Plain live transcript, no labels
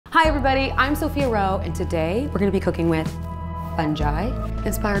Hi everybody, I'm Sophia Roe, and today we're gonna be cooking with fungi,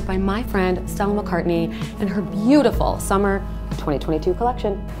 inspired by my friend Stella McCartney and her beautiful summer 2022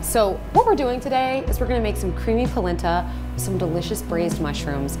 collection. So what we're doing today is we're gonna make some creamy polenta, some delicious braised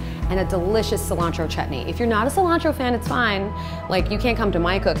mushrooms, and a delicious cilantro chutney. If you're not a cilantro fan, it's fine. Like, you can't come to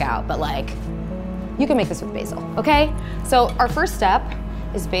my cookout, but like, you can make this with basil, okay? So our first step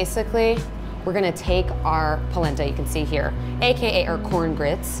is basically, we're gonna take our polenta, you can see here, AKA our corn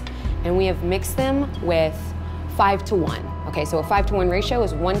grits, and we have mixed them with 5:1. Okay, so a 5:1 ratio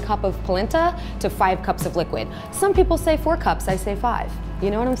is 1 cup of polenta to 5 cups of liquid. Some people say 4 cups, I say 5. You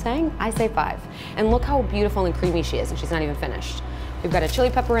know what I'm saying? I say 5. And look how beautiful and creamy she is, and she's not even finished. We've got a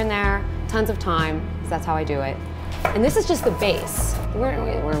chili pepper in there, tons of thyme, because that's how I do it. And this is just the base.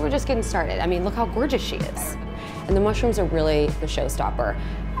 We're just getting started. I mean, look how gorgeous she is. And the mushrooms are really the showstopper.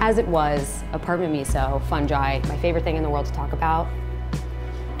 As it was, apartment miso, fungi, my favorite thing in the world to talk about.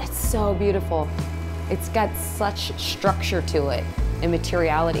 It's so beautiful. It's got such structure to it and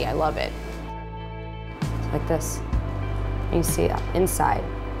materiality. I love it. Like this. And you see it inside.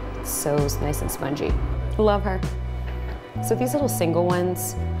 It's so nice and spongy. Love her. So these little single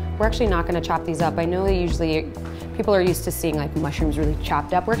ones, we're actually not gonna chop these up. I know that usually people are used to seeing like mushrooms really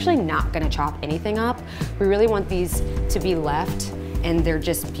chopped up. We're actually not gonna chop anything up. We really want these to be left and they're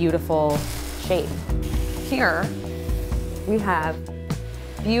just beautiful shape. Here, we have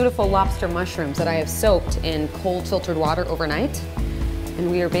beautiful lobster mushrooms that I have soaked in cold filtered water overnight. And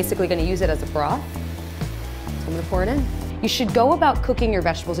we are basically gonna use it as a broth. So I'm gonna pour it in. You should go about cooking your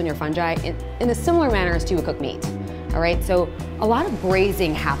vegetables and your fungi in a similar manner as you would cook meat. All right, so a lot of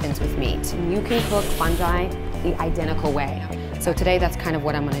braising happens with meat. And you can cook fungi the identical way. So today that's kind of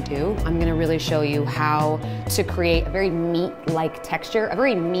what I'm gonna do. I'm gonna really show you how to create a very meat-like texture, a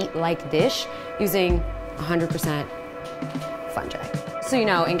very meat-like dish using 100% fungi. So you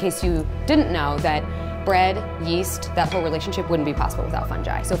know, in case you didn't know, that bread, yeast, that whole relationship wouldn't be possible without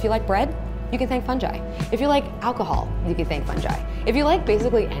fungi. So if you like bread, you can thank fungi. If you like alcohol, you can thank fungi. If you like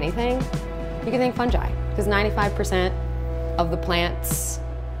basically anything, you can thank fungi. Because 95% of the plants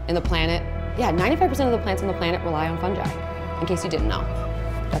in the planet, 95% of the plants on the planet rely on fungi. In case you didn't know,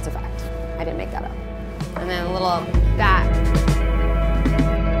 that's a fact. I didn't make that up. And then a little of that.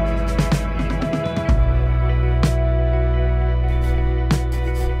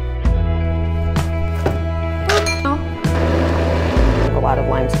 A lot of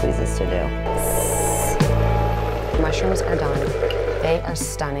lime squeezes to do. Mushrooms are done. They are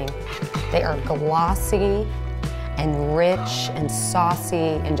stunning. They are glossy and rich and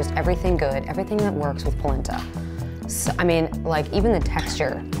saucy and just everything good, everything that works with polenta. So, I mean, like even the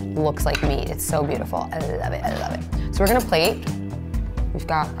texture looks like meat. It's so beautiful. I love it, I love it. So we're gonna plate. We've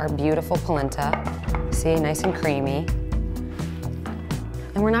got our beautiful polenta. See, nice and creamy.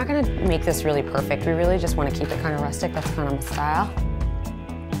 And we're not gonna make this really perfect. We really just wanna keep it kind of rustic. That's kind of my style.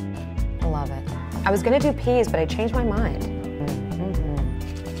 I love it. I was gonna do peas, but I changed my mind.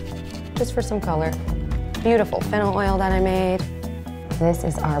 Just for some color. Beautiful fennel oil that I made. This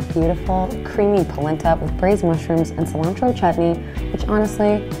is our beautiful creamy polenta with braised mushrooms and cilantro chutney, which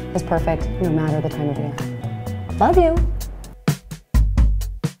honestly is perfect no matter the time of year. Love you.